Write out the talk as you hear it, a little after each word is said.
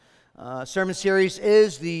Sermon series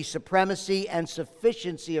is the supremacy and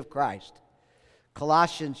sufficiency of Christ.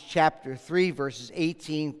 Colossians chapter 3, verses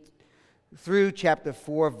 18 through chapter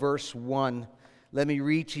 4, verse 1. Let me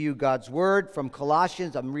read to you God's word from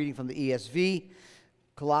Colossians. I'm reading from the ESV.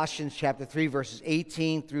 Colossians chapter 3, verses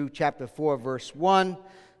 18 through chapter 4, verse 1.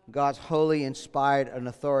 God's holy, inspired, and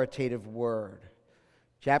authoritative word.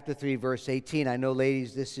 Chapter 3, verse 18. I know,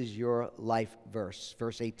 ladies, this is your life verse.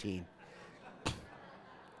 Verse 18.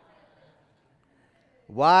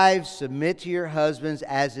 Wives, submit to your husbands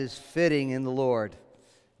as is fitting in the Lord.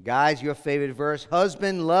 Guys, your favorite verse.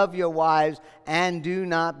 Husband, love your wives and do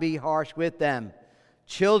not be harsh with them.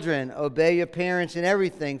 Children, obey your parents in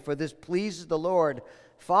everything, for this pleases the Lord.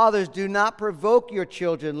 Fathers, do not provoke your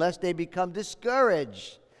children, lest they become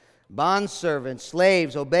discouraged. Bondservants,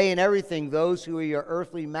 slaves, obey in everything those who are your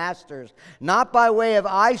earthly masters, not by way of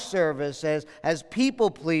eye service as people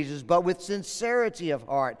pleasers, but with sincerity of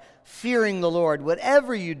heart, fearing the Lord.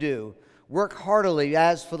 Whatever you do, work heartily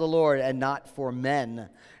as for the Lord and not for men,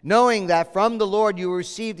 knowing that from the Lord you will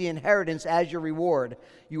receive the inheritance as your reward.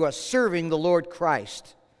 You are serving the Lord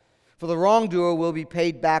Christ. For the wrongdoer will be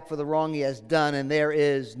paid back for the wrong he has done, and there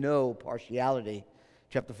is no partiality.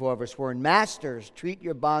 Chapter 4, verse 4, and masters, treat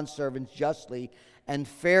your bondservants justly and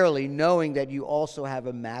fairly, knowing that you also have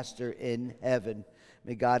a master in heaven.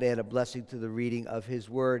 May God add a blessing to the reading of his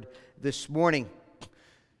word this morning.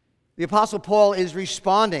 The Apostle Paul is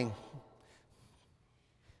responding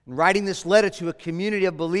and writing this letter to a community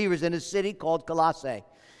of believers in a city called Colossae.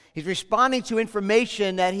 He's responding to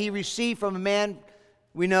information that he received from a man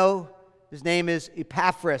we know. His name is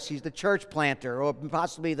Epaphras. He's the church planter, or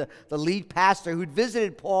possibly the lead pastor who'd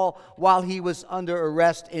visited Paul while he was under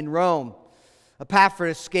arrest in Rome.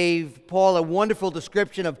 Epaphras gave Paul a wonderful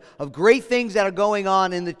description of great things that are going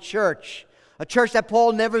on in the church. A church that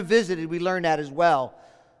Paul never visited, we learned that as well.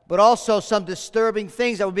 But also some disturbing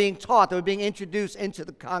things that were being taught, that were being introduced into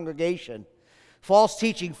the congregation. False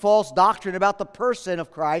teaching, false doctrine about the person of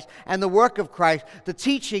Christ and the work of Christ. The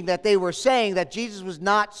teaching that they were saying that Jesus was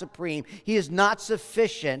not supreme. He is not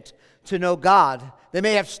sufficient to know God. They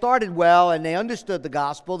may have started well and they understood the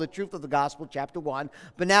gospel, the truth of the gospel, chapter 1.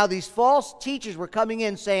 But now these false teachers were coming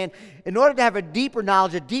in saying, in order to have a deeper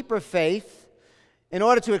knowledge, a deeper faith, in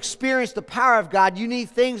order to experience the power of God, you need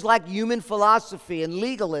things like human philosophy and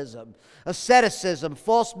legalism, asceticism,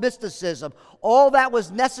 false mysticism. All that was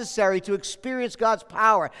necessary to experience God's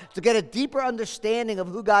power, to get a deeper understanding of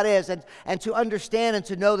who God is, and to understand and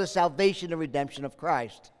to know the salvation and redemption of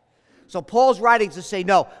Christ. So Paul's writing to say,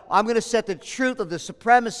 no, I'm going to set the truth of the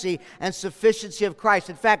supremacy and sufficiency of Christ.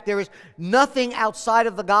 In fact, there is nothing outside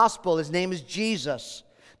of the gospel. His name is Jesus,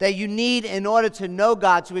 that you need in order to know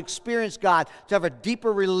God, to experience God, to have a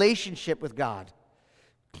deeper relationship with God.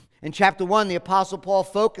 In chapter 1, the Apostle Paul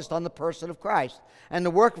focused on the person of Christ and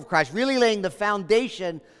the work of Christ, really laying the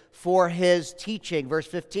foundation for his teaching. Verse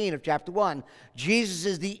 15 of chapter 1, Jesus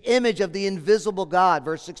is the image of the invisible God.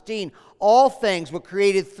 Verse 16, all things were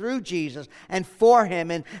created through Jesus and for him,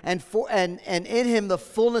 and in him the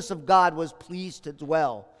fullness of God was pleased to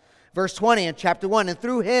dwell. Verse 20 in chapter 1, and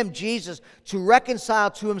through him, Jesus, to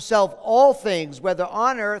reconcile to himself all things, whether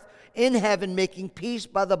on earth, in heaven, making peace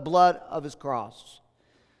by the blood of his cross.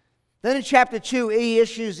 Then in chapter 2, he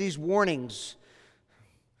issues these warnings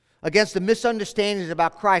against the misunderstandings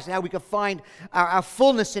about Christ and how we can find our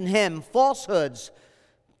fullness in him, falsehoods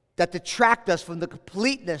that detract us from the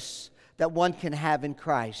completeness that one can have in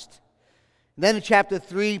Christ. And then in chapter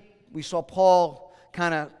 3, we saw Paul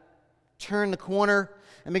kind of turn the corner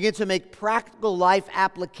and begin to make practical life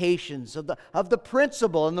applications of the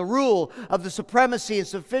principle and the rule of the supremacy and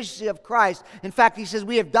sufficiency of Christ. In fact, he says,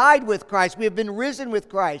 we have died with Christ. We have been risen with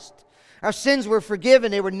Christ. Our sins were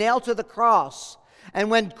forgiven. They were nailed to the cross.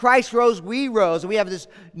 And when Christ rose, we rose. And we have this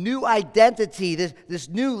new identity, this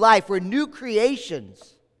new life. We're new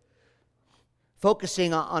creations,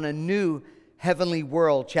 focusing on a new heavenly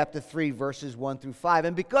world, chapter 3, verses 1 through 5.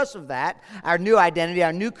 And because of that, our new identity,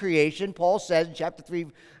 our new creation, Paul says in chapter 3,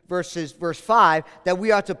 verse 5, that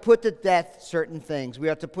we are to put to death certain things. We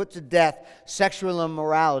are to put to death sexual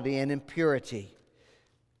immorality and impurity.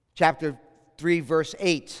 Chapter 3, verse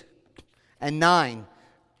 8 and 9,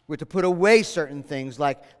 we're to put away certain things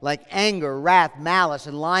like anger, wrath, malice,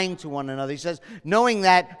 and lying to one another. He says, knowing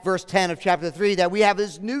that, verse 10 of chapter 3, that we have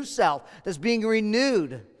this new self that's being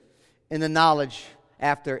renewed in the knowledge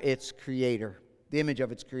after its creator, the image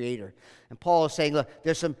of its creator. And Paul is saying, look,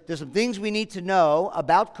 there's some things we need to know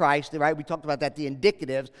about Christ, right? We talked about that, the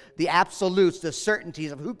indicatives, the absolutes, the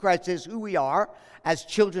certainties of who Christ is, who we are as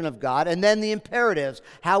children of God, and then the imperatives,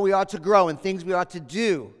 how we ought to grow and things we ought to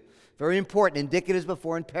do. Very important, indicatives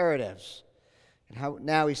before imperatives. And how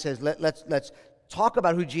now he says, let's talk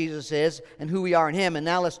about who Jesus is and who we are in him, and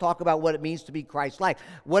now let's talk about what it means to be Christ-like.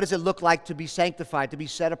 What does it look like to be sanctified, to be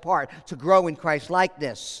set apart, to grow in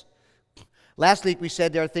Christ-likeness? Last week we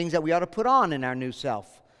said there are things that we ought to put on in our new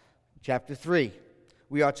self. Chapter 3,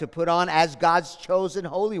 we are to put on as God's chosen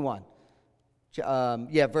Holy One. Chapter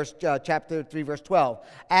 3, verse 12.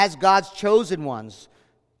 As God's chosen ones,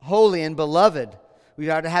 holy and beloved, we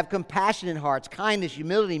are to have compassionate hearts, kindness,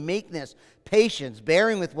 humility, meekness, patience,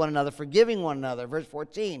 bearing with one another, forgiving one another. Verse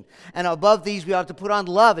 14. And above these we ought to put on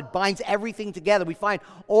love. It binds everything together. We find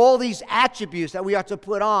all these attributes that we are to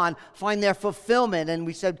put on, find their fulfillment. And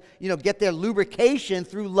we said, get their lubrication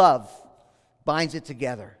through love. Binds it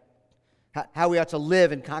together. How we ought to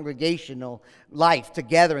live in congregational life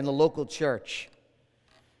together in the local church.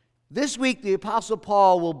 This week, the Apostle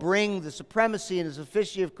Paul will bring the supremacy and the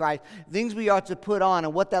sufficiency of Christ, things we ought to put on,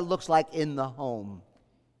 and what that looks like in the home.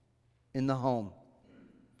 In the home.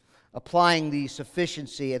 Applying the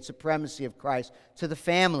sufficiency and supremacy of Christ to the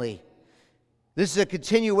family. This is a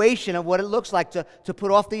continuation of what it looks like to put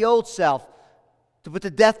off the old self, to put to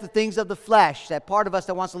death the things of the flesh, that part of us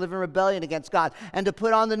that wants to live in rebellion against God, and to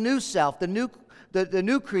put on the new self, the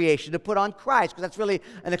new creation, to put on Christ, because that's really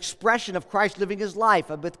an expression of Christ living his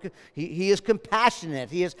life. He is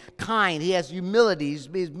compassionate, he is kind, he has humility,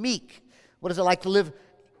 he's meek. What is it like to live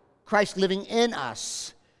Christ living in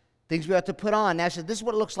us? Things we have to put on. Now, I said, this is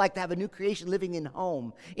what it looks like to have a new creation living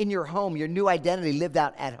in your home, your new identity lived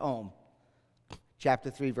out at home.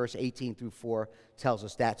 Chapter 3, verse 18 through 4 tells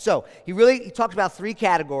us that. So, he talks about three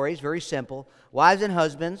categories, very simple. Wives and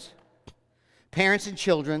husbands, parents and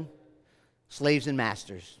children, slaves and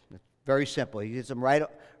masters. Very simple. He gets them right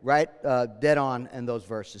dead on in those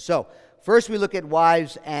verses. So, first we look at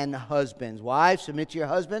wives and husbands. Wives, submit to your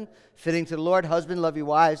husband, fitting to the Lord. Husband, love your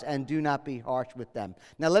wives, and do not be harsh with them.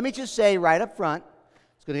 Now, let me just say right up front,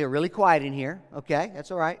 it's going to get really quiet in here. Okay,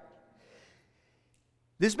 that's all right.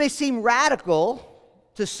 This may seem radical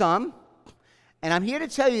to some, and I'm here to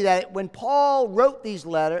tell you that when Paul wrote this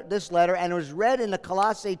letter, and it was read in the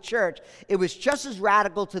Colossae church, it was just as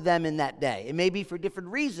radical to them in that day. It may be for different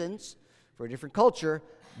reasons, for a different culture,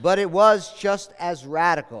 but it was just as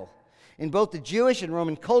radical. In both the Jewish and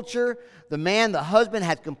Roman culture, the husband,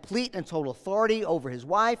 had complete and total authority over his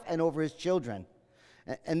wife and over his children.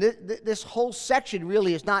 And this whole section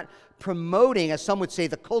really is not promoting, as some would say,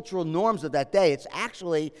 the cultural norms of that day. It's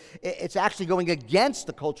actually going against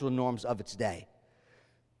the cultural norms of its day.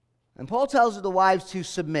 And Paul tells the wives to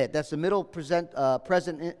submit. That's the middle present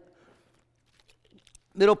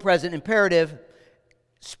imperative,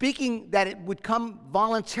 speaking that it would come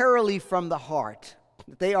voluntarily from the heart.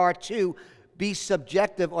 That they are to be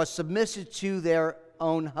subjective or submissive to their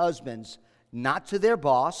own husbands, not to their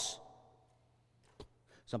boss.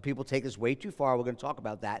 Some people take this way too far. We're going to talk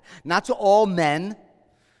about that. Not to all men,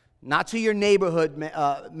 not to your neighborhood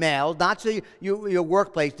male, not to your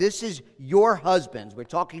workplace. This is your husbands. We're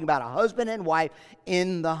talking about a husband and wife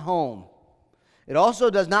in the home. It also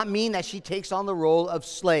does not mean that she takes on the role of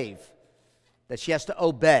slave, that she has to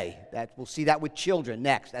obey. We'll see that with children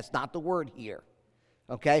next. That's not the word here.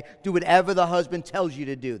 Okay? Do whatever the husband tells you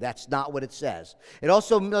to do. That's not what it says. It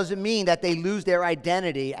also doesn't mean that they lose their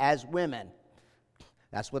identity as women.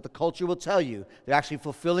 That's what the culture will tell you. They're actually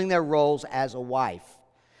fulfilling their roles as a wife.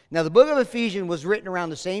 Now, the book of Ephesians was written around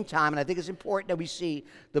the same time, and I think it's important that we see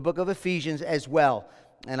the book of Ephesians as well.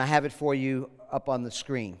 And I have it for you up on the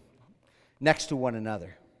screen, next to one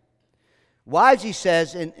another. Wives, he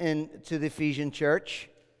says to the Ephesian church,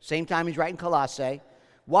 same time he's writing Colossae,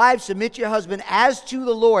 wives, submit your husband as to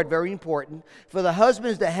the Lord, very important. For the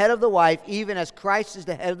husband is the head of the wife, even as Christ is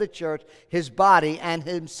the head of the church, his body, and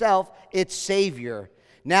himself its Savior.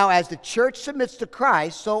 Now, as the church submits to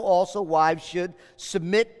Christ, so also wives should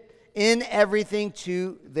submit in everything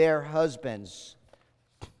to their husbands.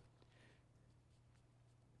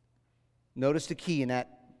 Notice the key in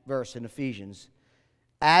that verse in Ephesians.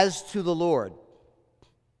 As to the Lord.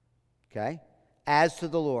 Okay? As to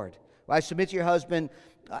the Lord. Wives, submit to your husband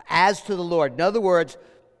as to the Lord. In other words,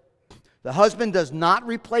 the husband does not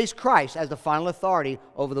replace Christ as the final authority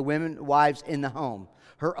over the wives in the home.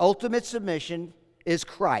 Her ultimate submission is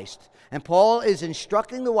Christ. And Paul is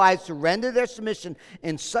instructing the wives to render their submission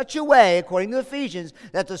in such a way, according to Ephesians,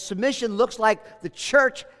 that the submission looks like the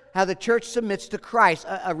church, how the church submits to Christ.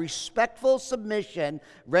 A respectful submission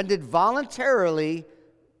rendered voluntarily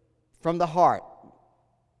from the heart.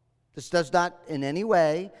 This does not in any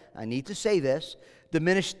way, I need to say this,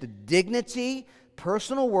 diminish the dignity,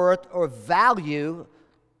 personal worth, or value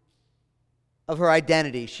of her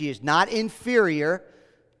identity. She is not inferior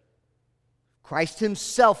Christ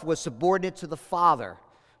himself was subordinate to the Father.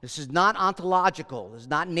 This is not ontological. This is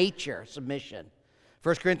not nature submission.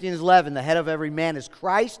 1 Corinthians 11, the head of every man is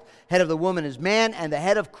Christ, head of the woman is man, and the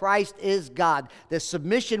head of Christ is God. There's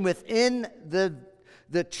submission within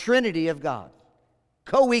the Trinity of God.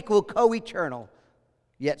 Co-equal, co-eternal,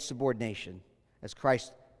 yet subordination as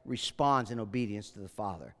Christ responds in obedience to the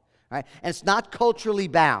Father. Right? And it's not culturally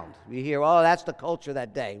bound. We hear, oh, that's the culture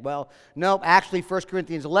that day. Well, no, actually 1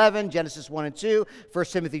 Corinthians 11, Genesis 1 and 2, 1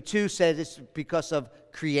 Timothy 2 says it's because of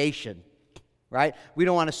creation. Right? We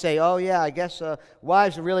don't want to say, oh, yeah, I guess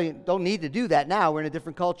wives really don't need to do that now. We're in a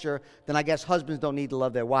different culture. Then I guess husbands don't need to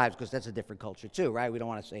love their wives because that's a different culture too, right? We don't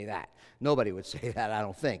want to say that. Nobody would say that, I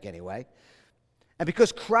don't think, anyway. And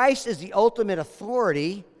because Christ is the ultimate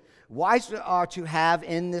authority, wives are to have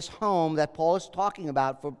in this home that Paul is talking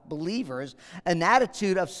about for believers an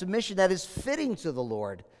attitude of submission that is fitting to the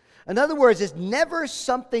Lord. In other words, it's never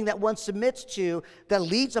something that one submits to that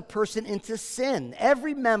leads a person into sin.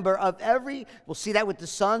 Every member of we'll see that with the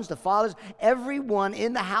sons, the fathers, everyone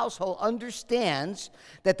in the household understands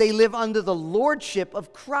that they live under the lordship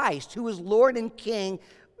of Christ, who is Lord and King,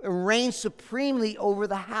 reigns supremely over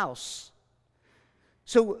the house.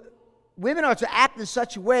 So women are to act in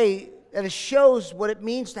such a way that it shows what it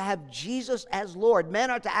means to have Jesus as Lord.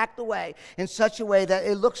 Men are to act in such a way that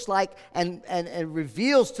it looks like and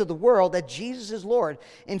reveals to the world that Jesus is Lord.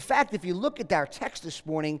 In fact, if you look at our text this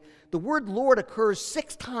morning, the word Lord occurs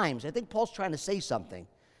 6 times. I think Paul's trying to say something.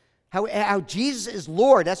 How Jesus is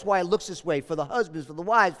Lord. That's why it looks this way for the husbands, for the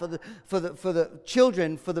wives, for the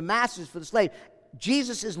children, for the masters, for the slave.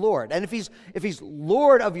 Jesus is Lord. And if he's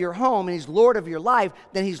Lord of your home and he's Lord of your life,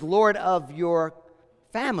 then he's Lord of your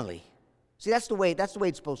family. See, that's the way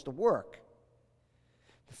it's supposed to work.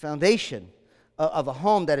 The foundation of a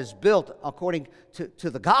home that is built according to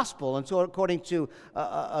the gospel and so according to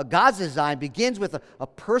God's design begins with a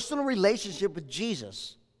personal relationship with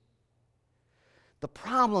Jesus. The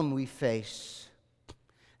problem we face,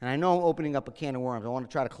 and I know I'm opening up a can of worms. I want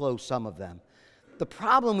to try to close some of them. The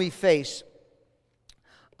problem we face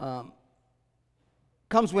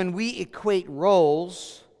comes when we equate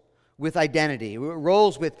roles with identity,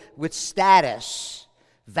 roles with status,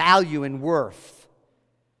 value, and worth.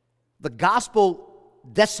 The gospel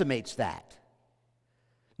decimates that.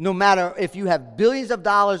 No matter if you have billions of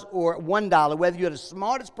dollars or $1, whether you're the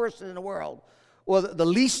smartest person in the world or the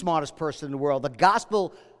least smartest person in the world, the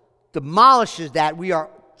gospel demolishes that. We are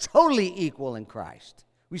totally equal in Christ.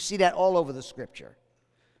 We see that all over the Scripture.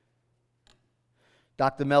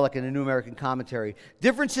 Dr. Mellick in the New American Commentary.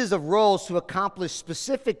 Differences of roles to accomplish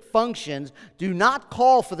specific functions do not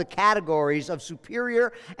call for the categories of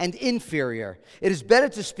superior and inferior. It is better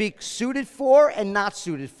to speak suited for and not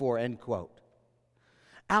suited for, end quote.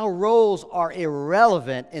 Our roles are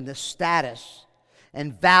irrelevant in the status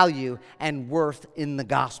and value and worth in the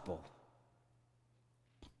gospel.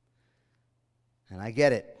 And I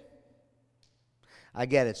get it.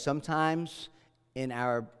 Sometimes in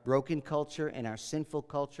our broken culture, in our sinful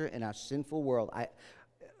culture, in our sinful world,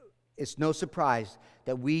 it's no surprise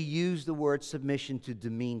that we use the word submission to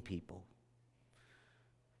demean people,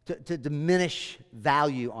 to diminish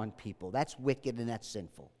value on people. That's wicked and that's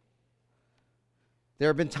sinful. There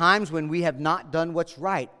have been times when we have not done what's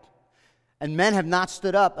right, and men have not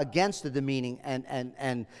stood up against the demeaning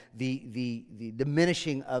and the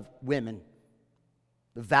diminishing of women,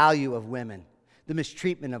 the value of women, the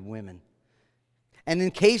mistreatment of women. And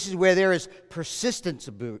in cases where there is persistent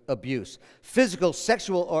abuse, physical,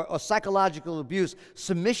 sexual, or psychological abuse,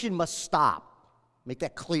 submission must stop. Make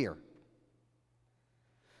that clear.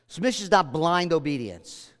 Submission is not blind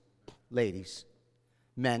obedience, ladies,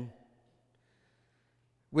 men.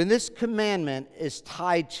 When this commandment is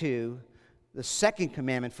tied to the second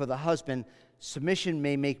commandment for the husband, submission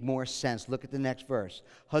may make more sense. Look at the next verse.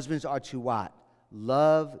 Husbands are to what?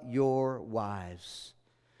 Love your wives.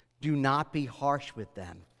 Do not be harsh with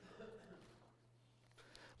them.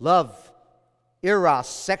 Love, eros,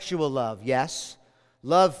 sexual love, yes.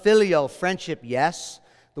 Love, filial, friendship, yes.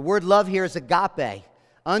 The word love here is agape,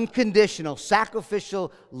 unconditional,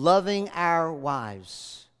 sacrificial, loving our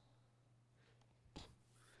wives.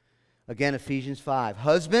 Again, Ephesians 5.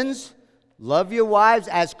 Husbands, love your wives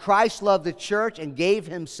as Christ loved the church and gave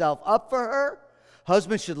himself up for her.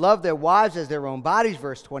 Husbands should love their wives as their own bodies,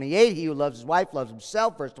 verse 28. He who loves his wife loves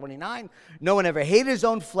himself, verse 29. No one ever hated his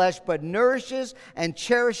own flesh, but nourishes and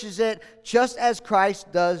cherishes it, just as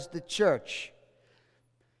Christ does the church.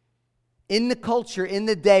 In the culture, in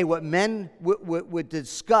the day, what men would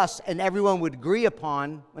discuss and everyone would agree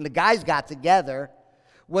upon when the guys got together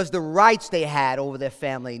was the rights they had over their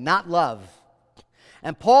family, not love.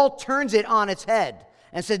 And Paul turns it on its head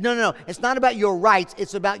and says, no, it's not about your rights.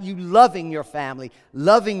 It's about you loving your family,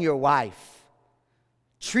 loving your wife,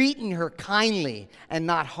 treating her kindly and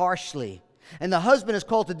not harshly. And the husband is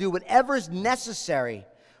called to do whatever is necessary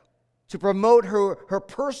to promote her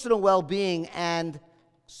personal well-being and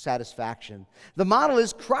satisfaction. The model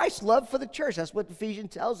is Christ's love for the church. That's what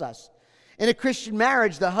Ephesians tells us. In a Christian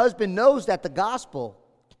marriage, the husband knows that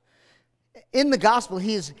in the gospel,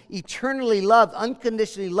 he is eternally loved,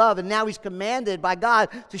 unconditionally loved, and now he's commanded by God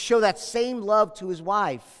to show that same love to his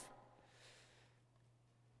wife.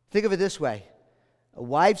 Think of it this way. A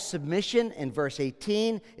wife's submission in verse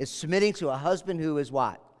 18 is submitting to a husband who is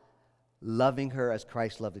what? Loving her as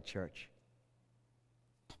Christ loved the church.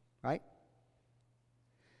 Right?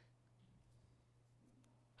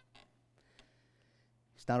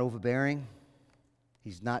 He's not overbearing.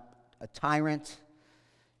 He's not a tyrant.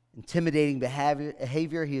 Intimidating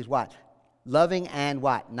behavior. He is what? Loving and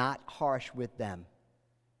what? Not harsh with them.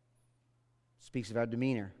 Speaks of our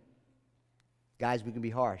demeanor. Guys, we can be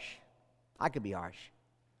harsh. I could be harsh.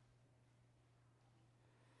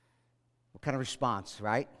 What kind of response,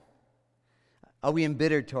 right? Are we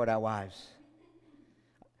embittered toward our wives?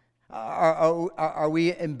 Are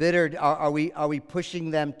we embittered? Are we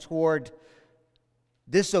pushing them toward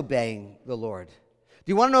disobeying the Lord?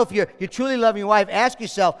 Do you want to know if you're truly loving your wife? Ask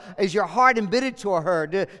yourself, is your heart embittered toward her?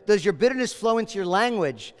 Does your bitterness flow into your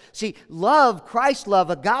language? See, love, Christ's love,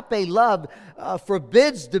 agape love,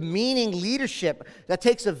 forbids demeaning leadership that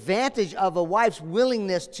takes advantage of a wife's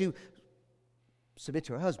willingness to submit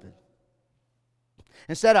to her husband.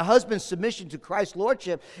 Instead, a husband's submission to Christ's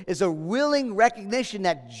lordship is a willing recognition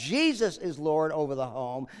that Jesus is Lord over the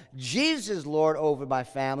home, Jesus is Lord over my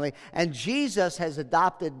family, and Jesus has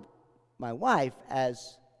adopted my wife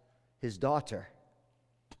as his daughter.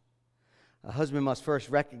 A husband must first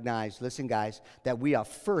recognize, listen guys, that we are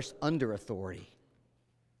first under authority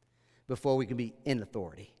before we can be in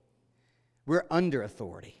authority. We're under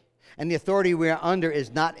authority. And the authority we are under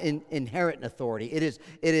is not inherent authority. It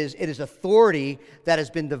is authority that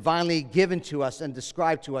has been divinely given to us and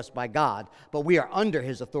described to us by God. But we are under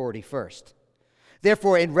his authority first.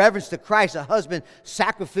 Therefore, in reverence to Christ, a husband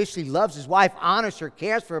sacrificially loves his wife, honors her,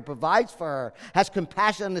 cares for her, provides for her, has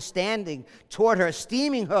compassion and understanding toward her,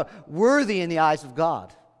 esteeming her worthy in the eyes of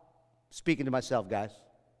God. Speaking to myself, guys.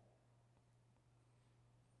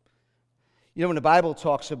 You know, when the Bible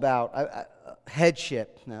talks about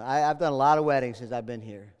headship, now, I've done a lot of weddings since I've been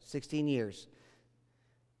here, 16 years.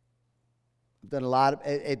 I've done a lot of,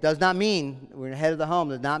 it does not mean we're the head of the home,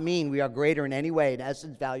 does not mean we are greater in any way, in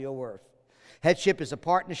essence, value, or worth. Headship is a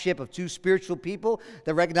partnership of two spiritual people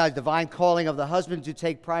that recognize divine calling of the husband to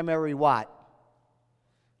take primary what?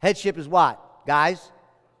 Headship is what, guys?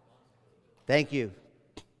 Thank you.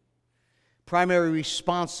 Primary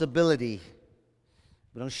responsibility.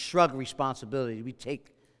 We don't shrug responsibility. We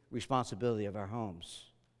take responsibility of our homes.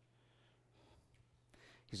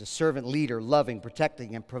 He's a servant leader, loving,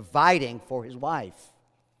 protecting, and providing for his wife.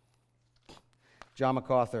 John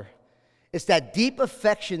MacArthur. It's that deep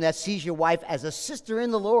affection that sees your wife as a sister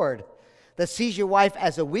in the Lord, that sees your wife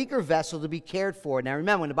as a weaker vessel to be cared for. Now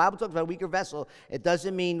remember, when the Bible talks about weaker vessel, it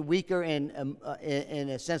doesn't mean weaker in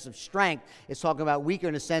a sense of strength. It's talking about weaker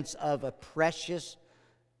in a sense of a precious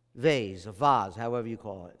vase, a vase, however you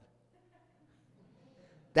call it.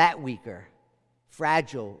 That weaker,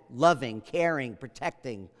 fragile, loving, caring,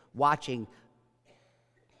 protecting, watching,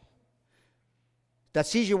 that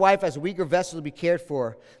sees your wife as a weaker vessel to be cared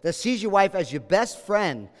for, that sees your wife as your best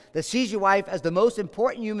friend, that sees your wife as the most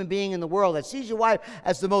important human being in the world, that sees your wife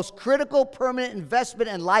as the most critical, permanent investment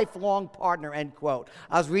and lifelong partner, end quote.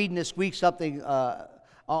 I was reading this week something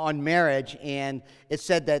on marriage, and it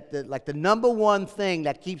said that the number one thing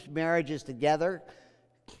that keeps marriages together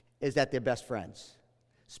is that they're best friends,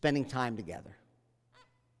 spending time together.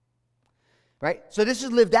 Right? So this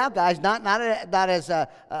is lived out, guys, not as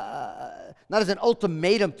an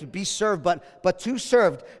ultimatum to be served, but to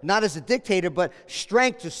serve, not as a dictator, but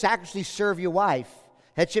strength to sacrificially serve your wife.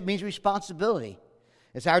 Headship means responsibility.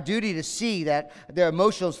 It's our duty to see that the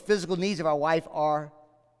emotional and physical needs of our wife are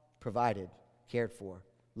provided, cared for,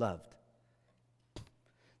 loved.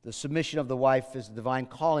 The submission of the wife is the divine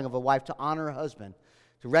calling of a wife to honor her husband,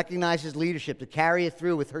 to recognize his leadership, to carry it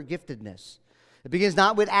through with her giftedness. It begins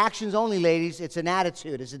not with actions only, ladies. It's an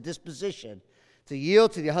attitude. It's a disposition to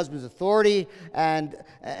yield to your husband's authority and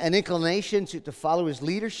an inclination to follow his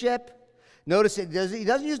leadership. Notice he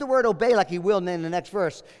doesn't use the word obey like he will in the next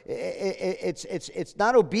verse. It's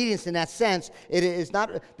not obedience in that sense. It is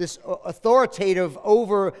not this authoritative,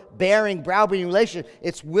 overbearing, browbeating relation.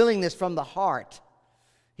 It's willingness from the heart.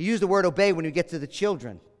 He used the word obey when we get to the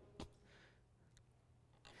children.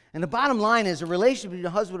 And the bottom line is a relationship between a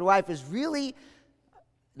husband and wife is really,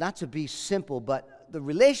 not to be simple, but the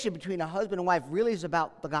relationship between a husband and wife really is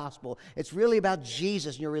about the gospel. It's really about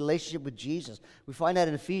Jesus and your relationship with Jesus. We find that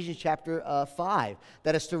in Ephesians chapter 5,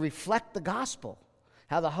 that is to reflect the gospel.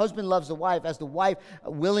 How the husband loves the wife as the wife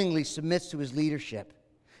willingly submits to his leadership.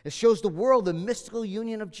 It shows the world the mystical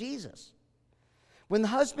union of Jesus. When the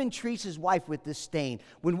husband treats his wife with disdain,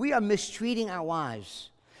 when we are mistreating our wives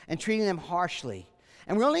and treating them harshly,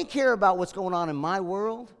 and we only care about what's going on in my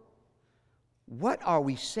world, what are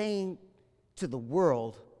we saying to the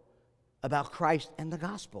world about Christ and the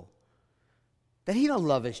gospel? That he don't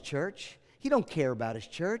love his church. He don't care about his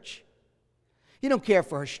church. He don't care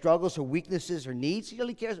for her struggles, her weaknesses, her needs. He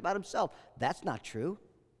only cares about himself. That's not true.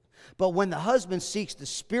 But when the husband seeks the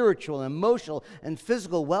spiritual, emotional, and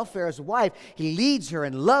physical welfare of his wife, he leads her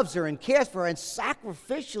and loves her and cares for her and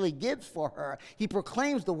sacrificially gives for her. He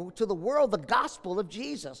proclaims to the world the gospel of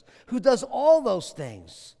Jesus, who does all those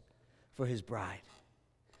things for his bride.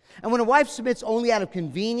 And when a wife submits only out of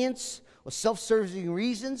convenience or self-serving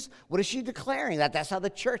reasons, what is she declaring? That's how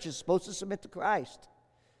the church is supposed to submit to Christ.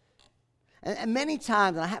 And many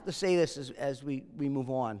times, and I have to say this as we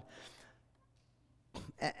move on,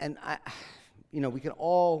 and we can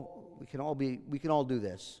all do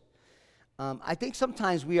this. I think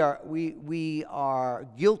sometimes we are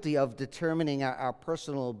guilty of determining our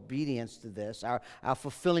personal obedience to this, our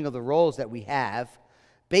fulfilling of the roles that we have,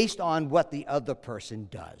 based on what the other person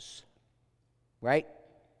does, right?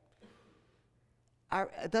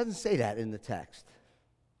 It doesn't say that in the text.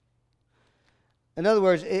 In other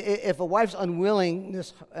words, if a wife's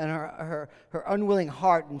unwillingness and her unwilling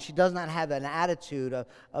heart, and she does not have an attitude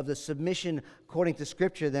of the submission according to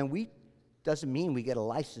Scripture, then doesn't mean we get a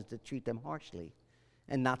license to treat them harshly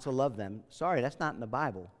and not to love them. Sorry, that's not in the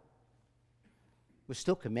Bible. We're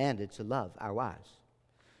still commanded to love our wives.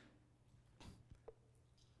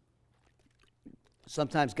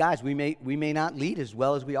 Sometimes, guys, we may not lead as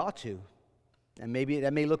well as we ought to. And maybe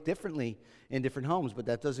that may look differently in different homes, but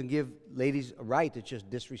that doesn't give ladies a right to just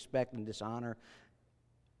disrespect and dishonor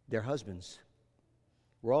their husbands.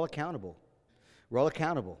 We're all accountable. We're all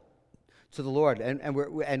accountable to the Lord,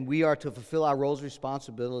 and we are to fulfill our roles of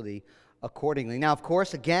responsibility accordingly. Now, of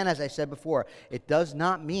course, again, as I said before, it does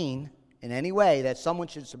not mean in any way that someone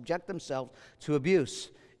should subject themselves to abuse,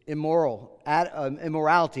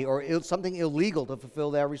 immorality, or something illegal to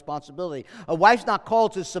fulfill their responsibility. A wife's not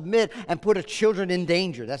called to submit and put her children in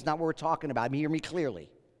danger. That's not what we're talking about. Hear me clearly.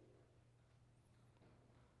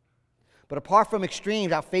 But apart from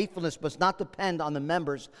extremes, our faithfulness must not depend on the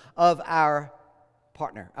members of our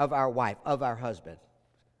partner, of our wife, of our husband.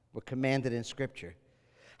 We're commanded in Scripture.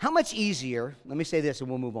 How much easier, let me say this and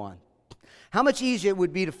we'll move on. How much easier it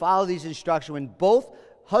would be to follow these instructions when both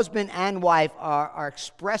husband and wife are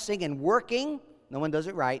expressing and working, no one does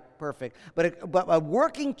it right, perfect, but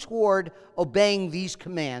working toward obeying these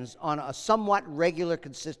commands on a somewhat regular,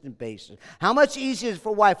 consistent basis. How much easier is it for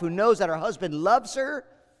a wife who knows that her husband loves her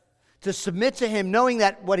to submit to him, knowing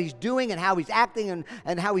that what he's doing and how he's acting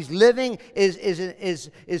and how he's living is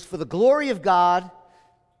for the glory of God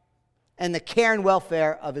and the care and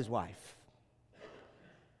welfare of his wife.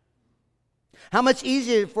 How much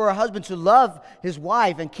easier for a husband to love his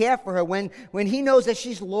wife and care for her when he knows that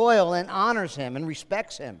she's loyal and honors him and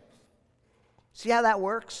respects him. See how that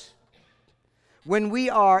works? When we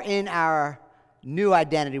are in our new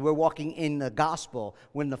identity, we're walking in the gospel,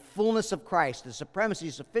 when the fullness of Christ, the supremacy,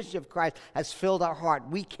 sufficiency of Christ has filled our heart,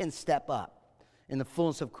 we can step up in the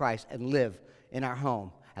fullness of Christ and live in our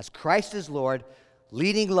home as Christ is Lord,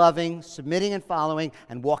 leading, loving, submitting and following,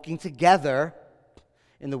 and walking together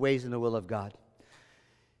in the ways and the will of God.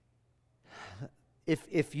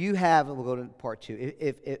 If you have, we'll go to part 2.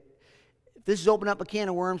 If this has opened up a can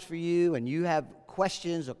of worms for you and you have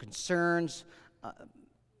questions or concerns,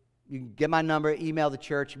 you can get my number, email the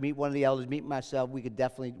church, meet one of the elders, meet myself. We could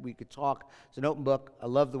talk. It's an open book. I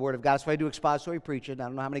love the Word of God. That's why I do expository preaching. I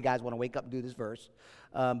don't know how many guys want to wake up and do this verse.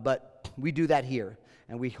 But we do that here,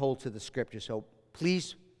 and we hold to the Scripture. So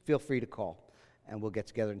please feel free to call, and we'll get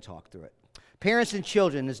together and talk through it. Parents and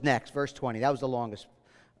children is next, verse 20. That was the longest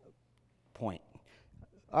point.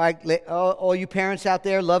 All right, all you parents out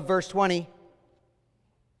there, love verse 20.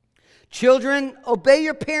 Children, obey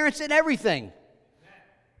your parents in everything,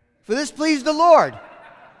 for this pleased the Lord.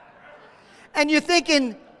 And you're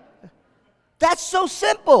thinking, that's so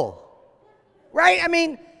simple, right? I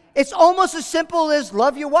mean, it's almost as simple as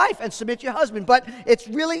love your wife and submit to your husband, but it's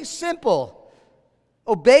really simple.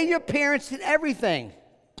 Obey your parents in everything.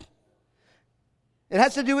 It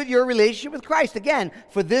has to do with your relationship with Christ. Again,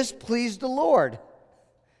 for this pleased the Lord.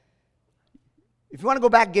 If you want to go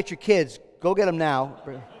back and get your kids, go get them now.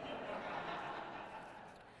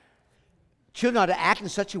 Children are to act in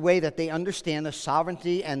such a way that they understand the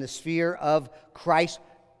sovereignty and the sphere of Christ's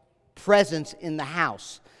presence in the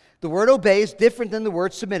house. The word obey is different than the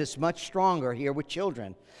word submit. It's much stronger here with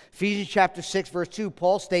children. Ephesians chapter 6, verse 2,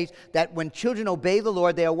 Paul states that when children obey the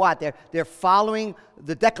Lord, they are what? They're following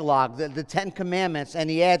the Decalogue, the Ten Commandments. And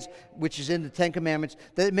he adds, which is in the Ten Commandments,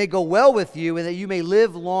 that it may go well with you and that you may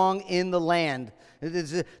live long in the land.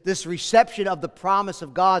 This reception of the promise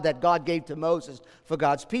of God that God gave to Moses for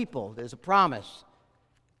God's people. There's a promise.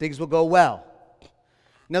 Things will go well.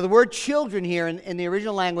 Now, the word children here in the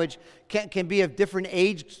original language can be of different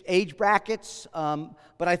age brackets,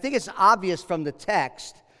 but I think it's obvious from the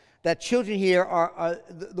text that children here are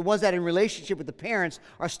the ones that in relationship with the parents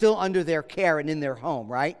are still under their care and in their home,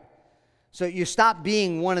 right? So you stop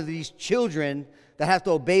being one of these children that have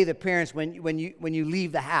to obey the parents when you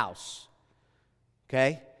leave the house,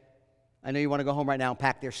 okay? I know you want to go home right now and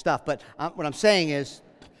pack their stuff, but what I'm saying is,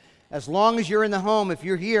 as long as you're in the home, if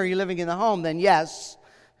you're here and you're living in the home, then yes,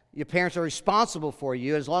 your parents are responsible for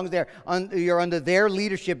you. As long as you're under their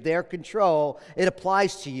leadership, their control, it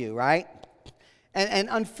applies to you, right? And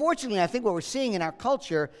unfortunately, I think what we're seeing in our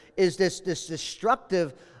culture is this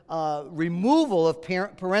destructive removal of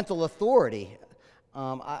parental authority.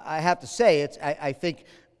 I have to say, I think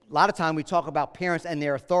a lot of time we talk about parents and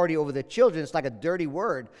their authority over their children. It's like a dirty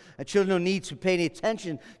word. Children don't need to pay any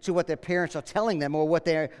attention to what their parents are telling them or what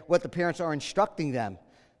the parents are instructing them.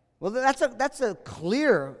 Well, that's a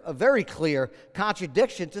very clear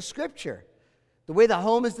contradiction to Scripture. The way the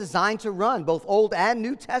home is designed to run, both Old and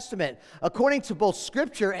New Testament, according to both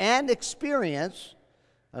Scripture and experience.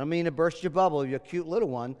 I don't mean to burst your bubble, you're a cute little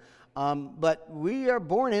one, but we are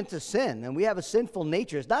born into sin, and we have a sinful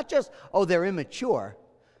nature. It's not just, they're immature.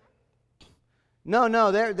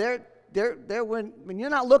 No, they're when you're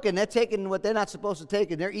not looking, they're taking what they're not supposed to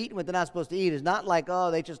take, and they're eating what they're not supposed to eat. It's not like,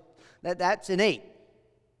 that's innate.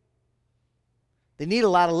 They need a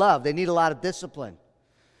lot of love. They need a lot of discipline.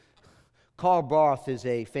 Karl Barth is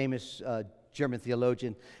a famous German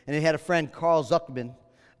theologian, and he had a friend, Karl Zuckmayer,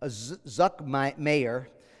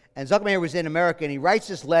 and Zuckmayer was in America, and he writes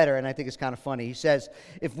this letter, and I think it's kind of funny. He says,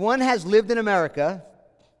 if one has lived in America,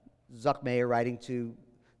 Zuckmayer writing to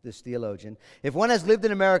this theologian, if one has lived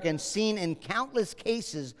in America and seen in countless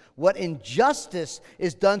cases what injustice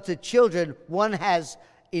is done to children, one has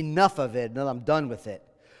enough of it, and I'm done with it.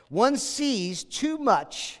 One sees too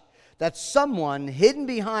much that someone hidden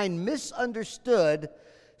behind misunderstood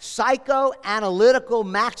psychoanalytical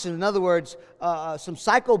maxims, in other words, some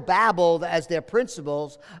psychobabble as their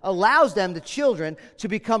principles, allows them, the children, to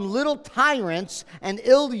become little tyrants and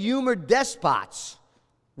ill-humored despots,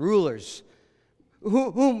 rulers,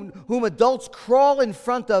 whom adults crawl in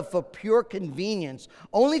front of for pure convenience,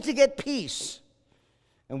 only to get peace.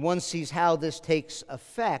 And one sees how this takes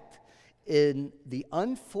effect in the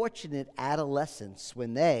unfortunate adolescents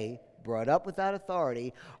when they, brought up without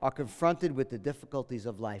authority, are confronted with the difficulties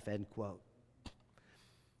of life, end quote.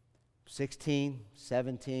 16,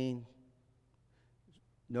 17,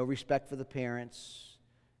 no respect for the parents,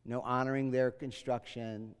 no honoring their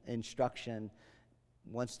instruction.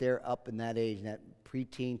 Once they're up in that age, in that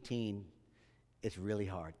preteen, teen, it's really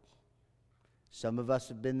hard. Some of us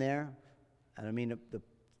have been there. I don't mean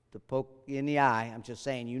to poke you in the eye. I'm just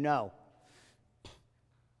saying,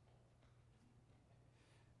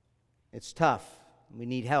 It's tough. We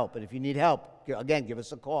need help. And if you need help, again, give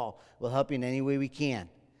us a call. We'll help you in any way we can.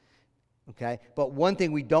 Okay? But one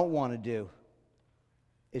thing we don't want to do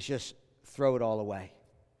is just throw it all away.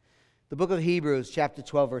 The book of Hebrews, chapter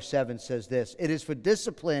 12, verse 7 says this, it is for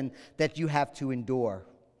discipline that you have to endure.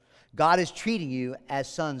 God is treating you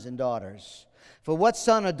as sons and daughters. For what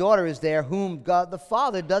son or daughter is there whom God the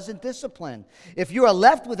Father doesn't discipline? If you are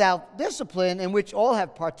left without discipline, in which all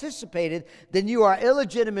have participated, then you are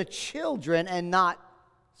illegitimate children and not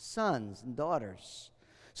sons and daughters.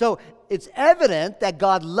 So it's evident that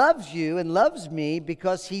God loves you and loves me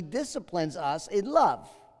because He disciplines us in love.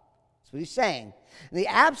 That's what He's saying. The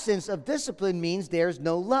absence of discipline means there's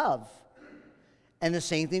no love. And the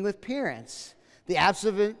same thing with parents. The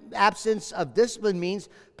absence of discipline means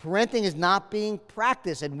parenting is not being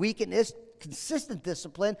practiced, and weak and consistent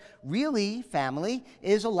discipline, really, family,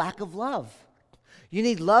 is a lack of love. You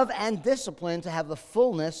need love and discipline to have the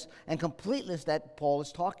fullness and completeness that Paul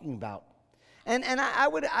is talking about. And I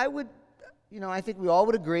would, I think we all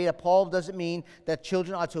would agree that Paul doesn't mean that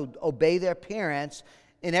children are to obey their parents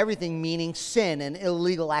in everything meaning sin and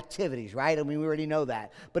illegal activities, right? I mean, we already know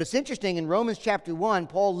that. But it's interesting, in Romans chapter 1,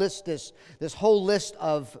 Paul lists this whole list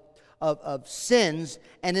of sins,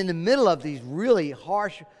 and in the middle of these really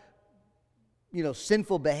harsh,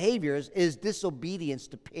 sinful behaviors is disobedience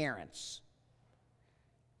to parents.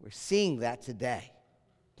 We're seeing that today.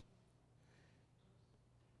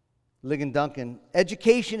 Ligon Duncan,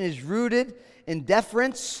 education is rooted in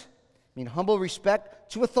deference, humble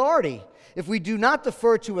respect to authority. If we do not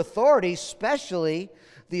defer to authority, especially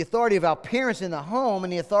the authority of our parents in the home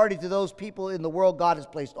and the authority to those people in the world God has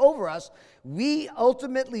placed over us, we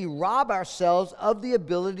ultimately rob ourselves of the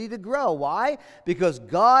ability to grow. Why? Because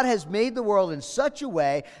God has made the world in such a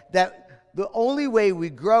way that the only way we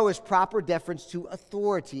grow is proper deference to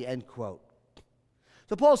authority, end quote.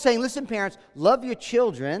 So Paul's saying, listen, parents, love your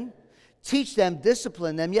children, teach them,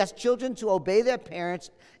 discipline them. Yes, children to obey their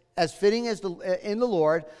parents as fitting as in the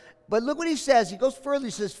Lord. But look what he says. He goes further.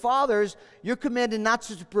 He says, fathers, you're commanded not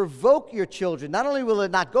to provoke your children. Not only will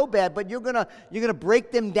it not go bad, but you're gonna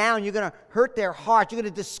break them down. You're gonna hurt their hearts. You're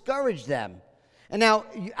gonna discourage them. And now,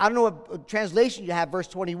 I don't know what translation you have, verse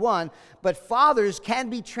 21, but fathers can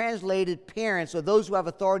be translated parents or those who have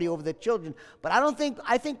authority over their children. But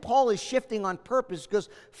I think Paul is shifting on purpose because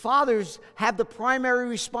fathers have the primary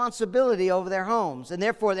responsibility over their homes. And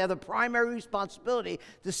therefore, they have the primary responsibility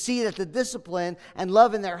to see that the discipline and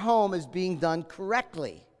love in their home is being done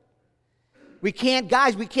correctly. We can't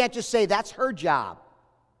just say that's her job.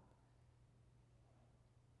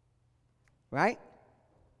 Right?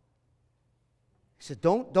 He said,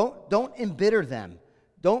 don't embitter them.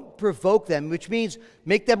 Don't provoke them, which means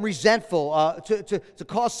make them resentful, to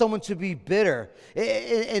cause someone to be bitter.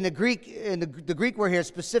 In the Greek word here,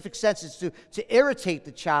 specific sense is to irritate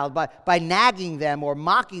the child by nagging them or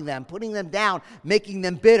mocking them, putting them down, making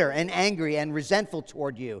them bitter and angry and resentful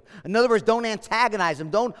toward you. In other words, don't antagonize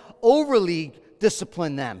them. Don't overly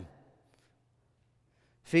discipline them.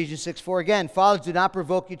 Ephesians 6:4 again, fathers, do not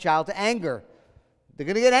provoke your child to anger. They're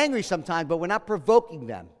going to get angry sometimes, but we're not provoking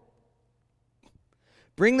them.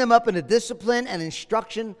 Bring them up in the discipline and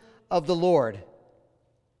instruction of the Lord.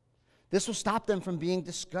 This will stop them from being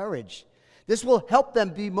discouraged. This will help them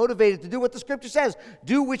be motivated to do what the Scripture says.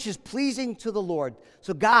 Do which is pleasing to the Lord.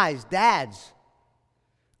 So guys, dads,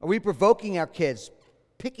 are we provoking our kids?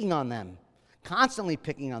 Picking on them. Constantly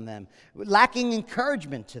picking on them. Lacking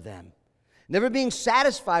encouragement to them. Never being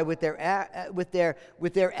satisfied with their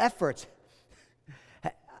efforts.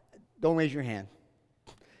 Don't raise your hand.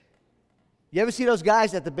 You ever see those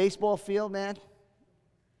guys at the baseball field, man?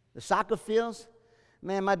 The soccer fields?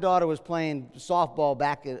 Man, my daughter was playing softball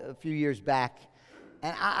back a few years back.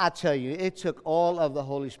 And I tell you, it took all of the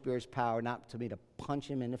Holy Spirit's power not to me to punch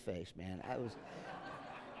him in the face, man.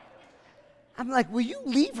 I'm like, will you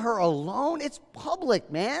leave her alone? It's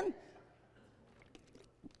public, man.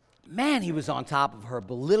 Man, he was on top of her,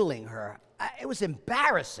 belittling her. It was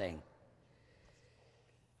embarrassing.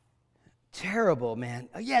 Terrible, man.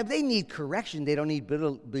 Yeah, they need correction. They don't need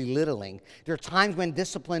belittling. There are times when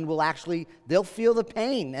discipline they'll feel the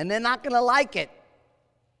pain, and they're not going to like it.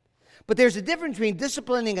 But there's a difference between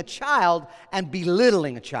disciplining a child and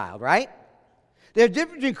belittling a child, right? There's a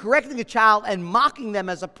difference between correcting a child and mocking them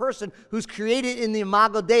as a person who's created in the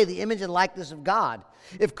imago Dei, the image and likeness of God.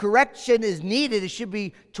 If correction is needed, it should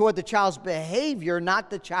be toward the child's behavior, not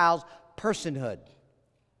the child's personhood.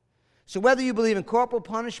 So whether you believe in corporal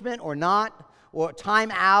punishment or not, or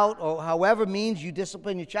time out, or however means you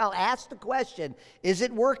discipline your child, ask the question, is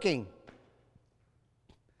it working?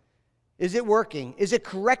 Is it working? Is it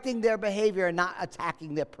correcting their behavior and not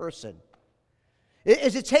attacking their person?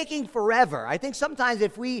 Is it taking forever? I think sometimes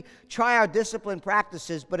if we try our discipline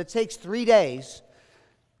practices, but it takes 3 days,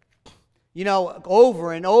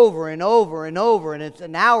 over and over and over and over, and it's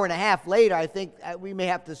an hour and a half later, I think we may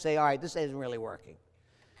have to say, all right, this isn't really working.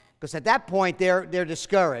 Because at that point, they're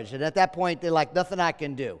discouraged. And at that point, they're like, nothing I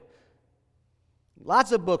can do.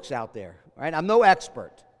 Lots of books out there, right? I'm no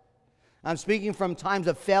expert. I'm speaking from times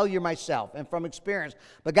of failure myself and from experience.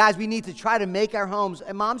 But guys, we need to try to make our homes,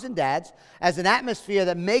 and moms and dads, as an atmosphere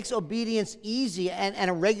that makes obedience easy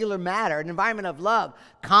and a regular matter, an environment of love,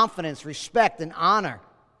 confidence, respect, and honor.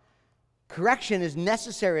 Correction is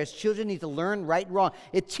necessary as children need to learn right and wrong.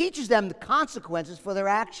 It teaches them the consequences for their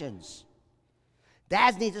actions.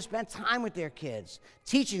 Dads need to spend time with their kids,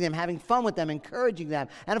 teaching them, having fun with them, encouraging them,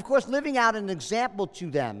 and of course, living out an example to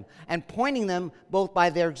them and pointing them both by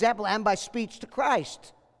their example and by speech to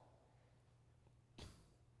Christ.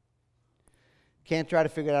 Can't try to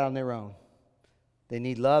figure it out on their own. They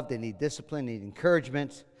need love, they need discipline, they need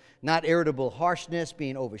encouragement, not irritable harshness,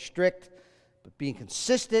 being over strict, but being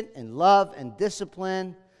consistent in love and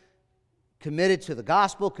discipline, committed to the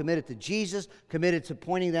gospel, committed to Jesus, committed to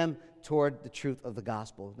pointing them toward the truth of the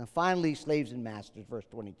gospel. Now finally, slaves and masters, verse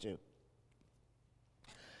 22.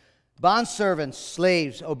 Bondservants,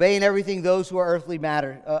 slaves, obeying everything those who are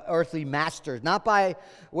earthly masters, not by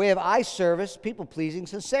way of eye service, people-pleasing,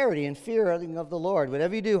 sincerity, and fearing of the Lord.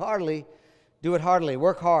 Whatever you do heartily, do it heartily.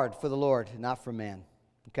 Work hard for the Lord, not for man.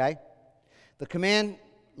 Okay? The command,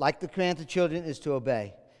 like the command to children, is to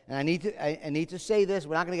obey. And I need to say this.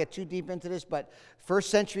 We're not going to get too deep into this, but first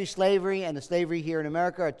century slavery and the slavery here in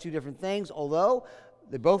America are two different things, although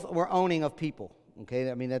they both were owning of people.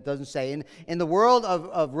 Okay, I mean, that doesn't say. In the world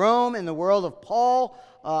of Rome, in the world of Paul,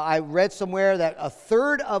 I read somewhere that a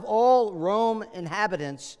third of all Rome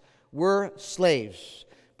inhabitants were slaves.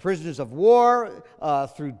 Prisoners of war,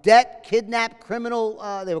 through debt, kidnapped,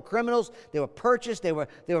 they were criminals, they were purchased, they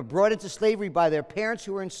were brought into slavery by their parents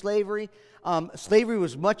who were in slavery. Slavery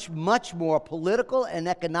was much, much more political and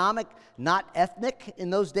economic, not ethnic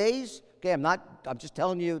in those days. Okay, I'm just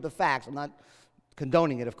telling you the facts. I'm not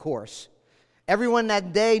condoning it, of course. Everyone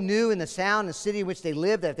that day knew in the town, the city in which they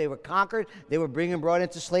lived, that if they were conquered, they were brought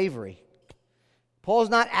into slavery. Paul's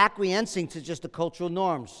not acquiescing to just the cultural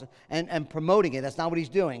norms and promoting it. That's not what he's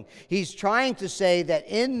doing. He's trying to say that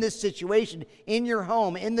in this situation, in your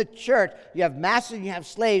home, in the church, you have masters and you have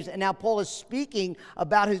slaves. And now Paul is speaking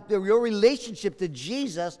about your relationship to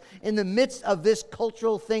Jesus in the midst of this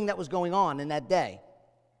cultural thing that was going on in that day.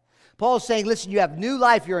 Paul is saying, listen, you have new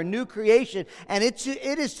life, you're a new creation, and it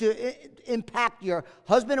is to impact your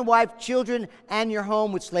husband and wife, children, and your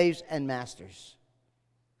home with slaves and masters.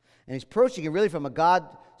 And he's approaching it really from a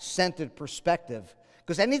God-centered perspective.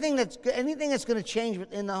 Because anything that's going to change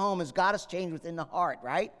within the home is God has changed within the heart,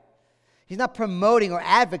 right? He's not promoting or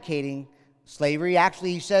advocating slavery.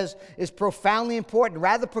 Actually, he says is profoundly important,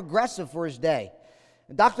 rather progressive for his day.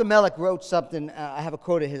 Dr. Mellick wrote something, I have a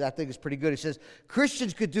quote of his, I think it's pretty good. He says,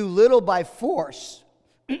 Christians could do little by force,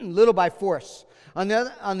 little by force. On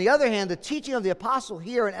the other hand, the teaching of the apostle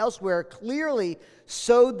here and elsewhere clearly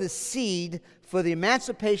sowed the seed for the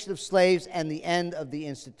emancipation of slaves and the end of the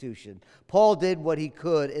institution. Paul did what he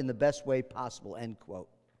could in the best way possible, end quote.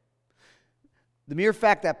 The mere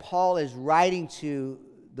fact that Paul is writing to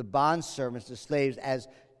the bondservants, the slaves, as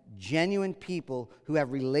genuine people who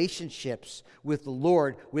have relationships with the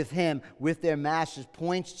Lord, with Him, with their masters,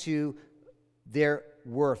 points to their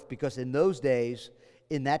worth. Because in those days,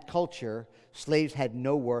 in that culture, slaves had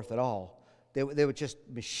no worth at all. They were just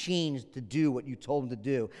machines to do what you told them to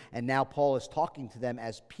do. And now Paul is talking to them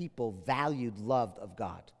as people valued, loved of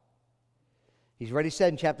God. He's already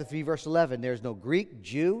said in chapter 3, verse 11, there's no Greek,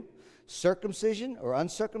 Jew, circumcision or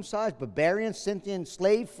uncircumcised, barbarian, Scythian,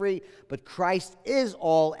 slave-free, but Christ is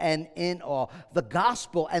all and in all. The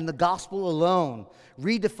gospel and the gospel alone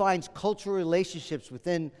redefines cultural relationships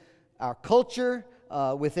within our culture,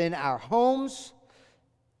 within our homes.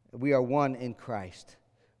 We are one in Christ.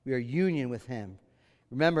 We are union with Him.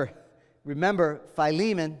 Remember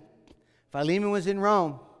Philemon. Philemon was in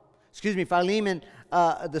Rome. Philemon,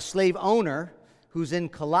 the slave owner who's in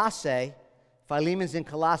Colossae. Philemon's in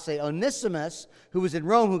Colossae. Onesimus, who was in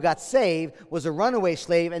Rome, who got saved, was a runaway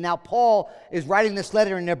slave. And now Paul is writing this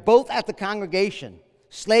letter, and they're both at the congregation,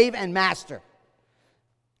 slave and master.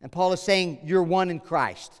 And Paul is saying, you're one in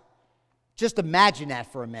Christ. Just imagine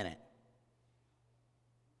that for a minute.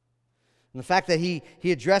 And the fact that he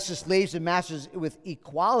addresses slaves and masters with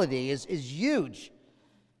equality is huge.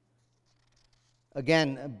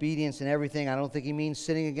 Again, obedience and everything. I don't think he means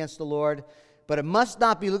sinning against the Lord. But it must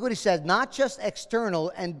not be, look what he says, not just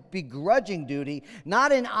external and begrudging duty,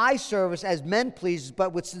 not in eye service as men please,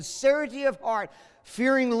 but with sincerity of heart,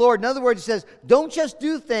 fearing the Lord. In other words, he says, don't just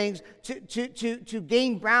do things to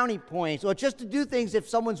gain brownie points, or just to do things if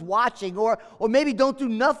someone's watching, or maybe don't do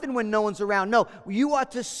nothing when no one's around. No, you are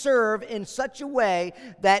to serve in such a way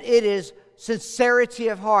that it is sincerity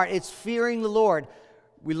of heart. It's fearing the Lord.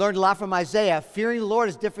 We learned a lot from Isaiah. Fearing the Lord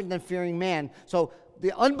is different than fearing man. So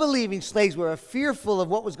the unbelieving slaves were fearful of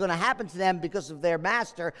what was going to happen to them because of their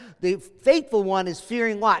master. The faithful one is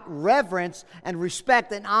fearing what? Reverence and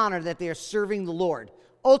respect and honor that they are serving the Lord.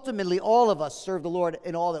 Ultimately, all of us serve the Lord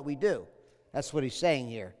in all that we do. That's what he's saying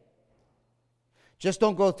here. Just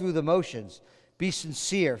don't go through the motions. Be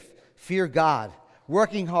sincere. Fear God.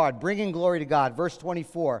 Working hard. Bringing glory to God. Verse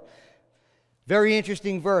 24. Very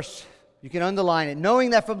interesting verse. You can underline it.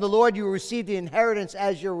 Knowing that from the Lord you will receive the inheritance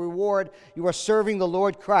as your reward, you are serving the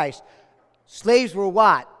Lord Christ. Slaves were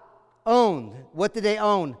what? Owned. What did they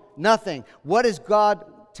own? Nothing. What is God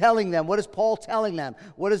telling them? What is Paul telling them?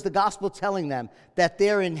 What is the gospel telling them? That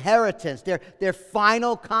their inheritance, their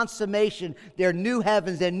final consummation, their new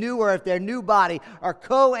heavens, their new earth, their new body are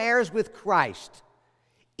co-heirs with Christ.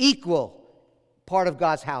 Equal part of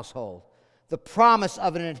God's household. The promise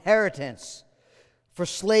of an inheritance for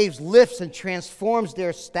slaves lifts and transforms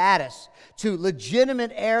their status to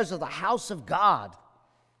legitimate heirs of the house of God.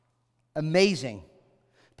 Amazing.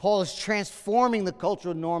 Paul is transforming the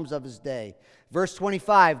cultural norms of his day. Verse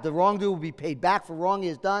 25, the wrongdoer will be paid back for wrong he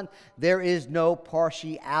has done. There is no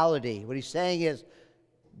partiality. What he's saying is,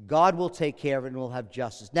 God will take care of it and we'll have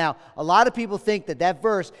justice. Now, a lot of people think that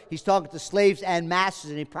verse, he's talking to slaves and masters,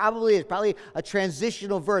 and he probably a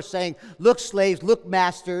transitional verse saying, look, slaves, look,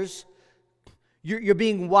 masters, you're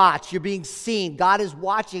being watched, you're being seen. God is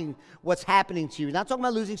watching what's happening to you. Not talking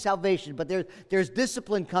about losing salvation, but there's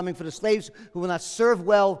discipline coming for the slaves who will not serve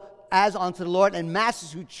well as unto the Lord, and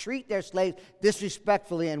masters who treat their slaves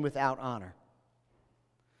disrespectfully and without honor.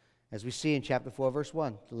 As we see in chapter 4, verse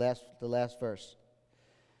 1, the last verse.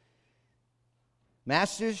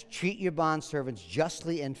 Masters, treat your bondservants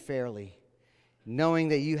justly and fairly, knowing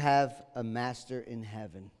that you have a master in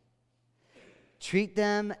heaven. Treat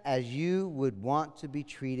them as you would want to be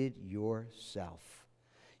treated yourself.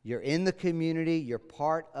 You're in the community. You're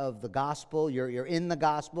part of the gospel. You're in the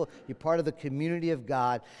gospel. You're part of the community of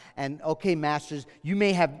God. And okay, masters, you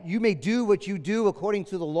may do what you do according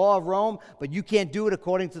to the law of Rome, but you can't do it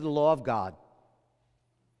according to the law of God.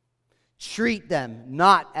 Treat them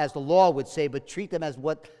not as the law would say, but treat them as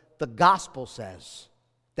what the gospel says.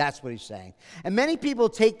 That's what he's saying. And many people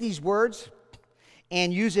take these words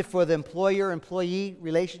and use it for the employer-employee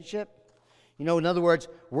relationship. In other words,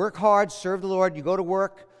 work hard, serve the Lord. You go to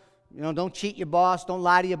work. Don't cheat your boss. Don't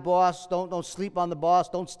lie to your boss. Don't sleep on the boss.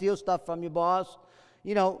 Don't steal stuff from your boss.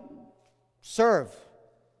 Serve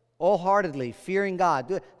wholeheartedly, fearing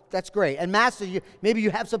God. That's great. And masters, maybe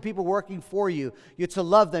you have some people working for you. You're to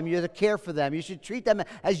love them. You're to care for them. You should treat them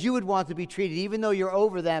as you would want to be treated, even though you're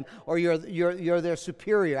over them or you're their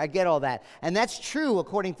superior. I get all that. And that's true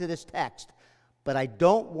according to this text. But I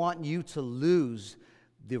don't want you to lose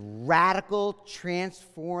the radical,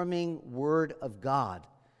 transforming Word of God.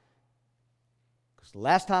 Because the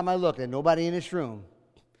last time I looked, and nobody in this room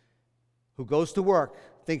who goes to work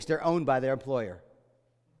thinks they're owned by their employer.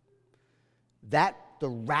 The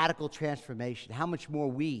radical transformation. How much more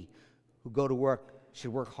we who go to work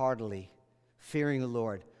should work heartily, fearing the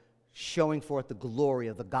Lord, showing forth the glory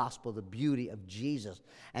of the gospel, the beauty of Jesus,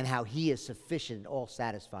 and how he is sufficient and all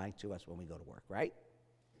satisfying to us when we go to work, right?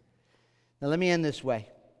 Now let me end this way.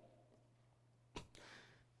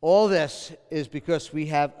 All this is because we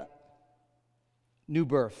have new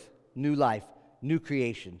birth, new life, new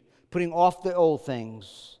creation, putting off the old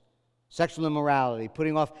things, sexual immorality,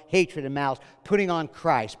 putting off hatred and malice, putting on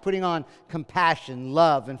Christ, putting on compassion,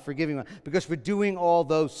 love, and forgiving. Because we're doing all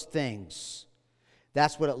those things.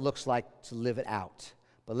 That's what it looks like to live it out.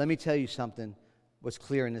 But let me tell you something, what's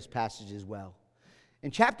clear in this passage as well.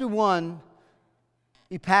 In chapter 1,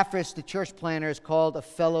 Epaphras, the church planter, is called a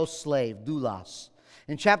fellow slave, doulos.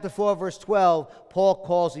 In chapter 4, verse 12, Paul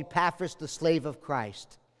calls Epaphras the slave of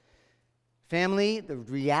Christ. Family, the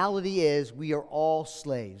reality is we are all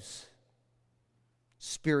slaves,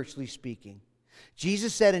 spiritually speaking.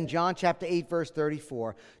 Jesus said in John chapter 8, verse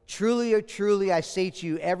 34, "Truly or truly I say to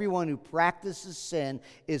you, everyone who practices sin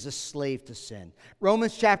is a slave to sin."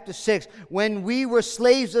 Romans chapter 6, "When we were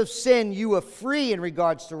slaves of sin, you were free in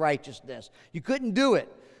regards to righteousness." You couldn't do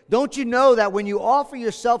it. Don't you know that when you offer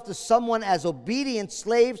yourself to someone as obedient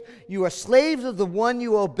slaves, you are slaves of the one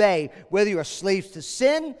you obey, whether you are slaves to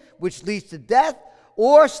sin, which leads to death,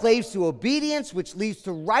 or slaves to obedience, which leads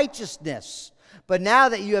to righteousness. But now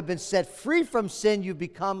that you have been set free from sin, you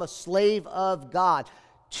become a slave of God.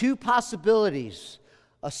 Two possibilities.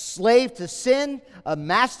 A slave to sin, a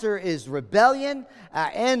master is rebellion,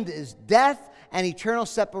 our end is death and eternal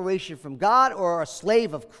separation from God, or a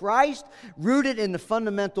slave of Christ, rooted in the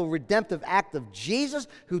fundamental redemptive act of Jesus,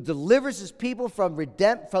 who delivers his people from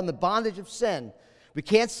the bondage of sin. We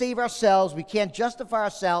can't save ourselves. We can't justify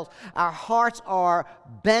ourselves. Our hearts are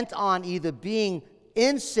bent on either being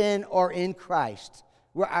in sin or in Christ.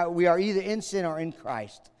 We are either in sin or in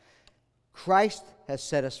Christ. Christ has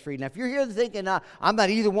set us free. Now, if you're here thinking, I'm not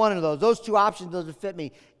either one of those two options doesn't fit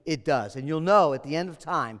me, it does. And you'll know at the end of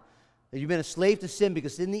time that you've been a slave to sin,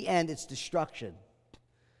 because in the end, it's destruction.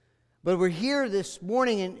 But we're here this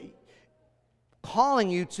morning and calling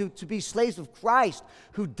you to be slaves of Christ,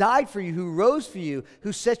 who died for you, who rose for you,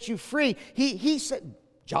 who set you free. He said,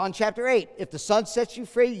 John chapter 8, if the Son sets you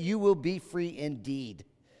free, you will be free indeed.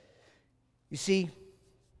 You see,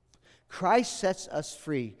 Christ sets us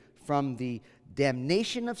free from the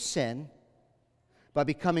damnation of sin by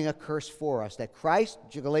becoming a curse for us. That Christ,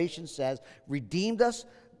 Galatians says, redeemed us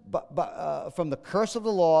from the curse of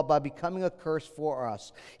the law by becoming a curse for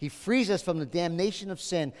us. He frees us from the damnation of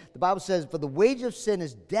sin. The Bible says, for the wage of sin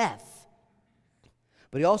is death.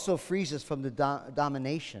 But he also frees us from the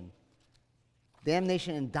damnation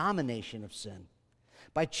and domination of sin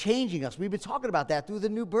by changing us. We've been talking about that through the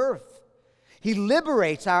new birth. He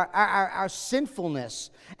liberates our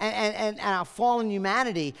sinfulness and our fallen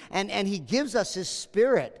humanity, and he gives us his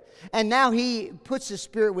Spirit. And now he puts his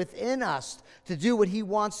Spirit within us to do what he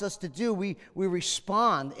wants us to do. We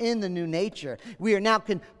respond in the new nature. We now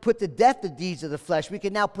can put to death the deeds of the flesh. We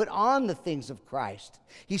can now put on the things of Christ.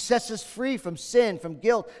 He sets us free from sin, from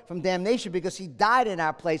guilt, from damnation, because he died in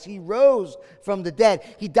our place. He rose from the dead.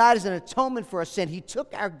 He died as an atonement for our sin. He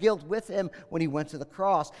took our guilt with him when he went to the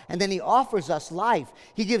cross. And then he offers us life.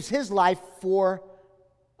 He gives his life for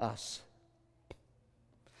us.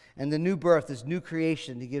 And the new birth, this new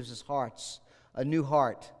creation, he gives us hearts, a new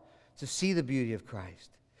heart, to see the beauty of Christ,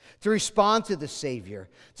 to respond to the Savior,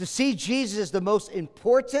 to see Jesus as the most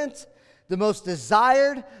important, the most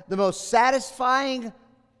desired, the most satisfying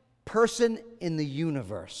person in the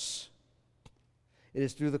universe. It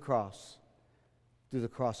is through the cross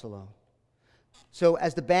alone. So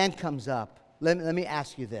as the band comes up, let me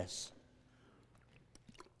ask you this.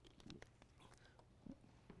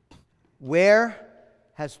 Where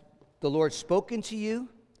has the Lord spoken to you?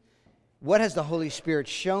 What has the Holy Spirit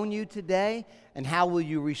shown you today? And how will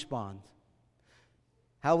you respond?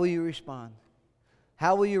 How will you respond?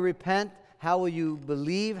 How will you repent? How will you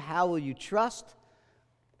believe? How will you trust?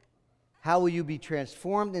 How will you be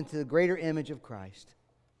transformed into the greater image of Christ?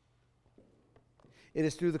 It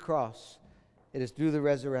is through the cross. It is through the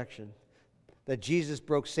resurrection that Jesus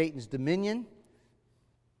broke Satan's dominion.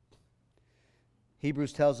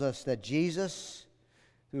 Hebrews tells us that Jesus,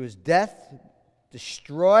 through his death,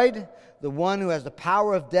 destroyed the one who has the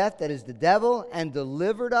power of death, that is the devil, and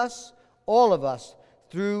delivered us, all of us,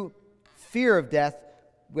 through fear of death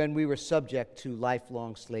when we were subject to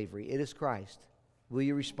lifelong slavery. It is Christ. Will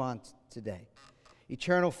you respond today?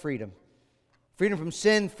 Eternal freedom. Freedom from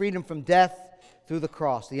sin, freedom from death through the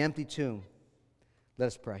cross, the empty tomb. Let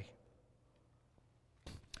us pray.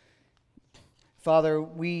 Father,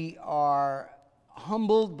 we are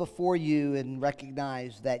humbled before you and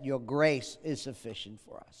recognize that your grace is sufficient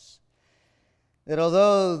for us. That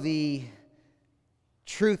although the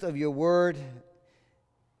truth of your word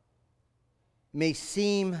may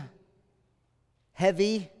seem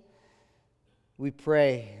heavy, we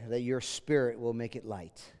pray that your Spirit will make it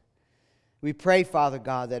light. We pray, Father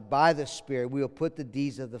God, that by the Spirit we will put the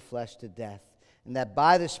deeds of the flesh to death, and that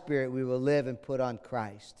by the Spirit we will live and put on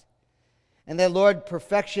Christ. And that, Lord,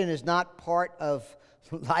 perfection is not part of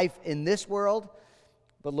life in this world,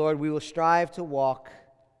 but, Lord, we will strive to walk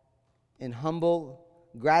in humble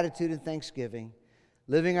gratitude and thanksgiving,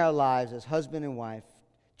 living our lives as husband and wife,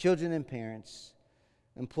 children and parents,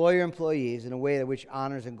 employer and employees, in a way that which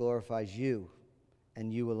honors and glorifies you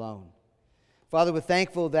and you alone. Father, we're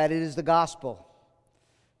thankful that it is the gospel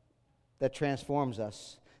that transforms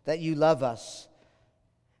us, that you love us,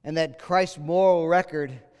 and that Christ's moral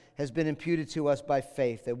record has been imputed to us by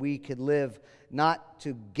faith, that we could live not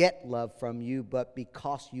to get love from you, but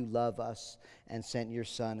because you love us and sent your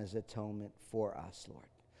Son as atonement for us, Lord.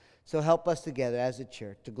 So help us together as a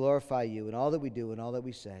church to glorify you in all that we do and all that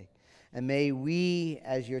we say. And may we,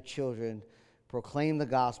 as your children, proclaim the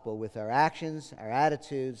gospel with our actions, our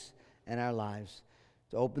attitudes, and our lives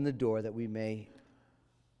to open the door that we may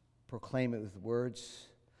proclaim it with words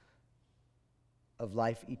of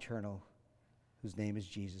life eternal, whose name is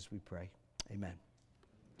Jesus, we pray. Amen.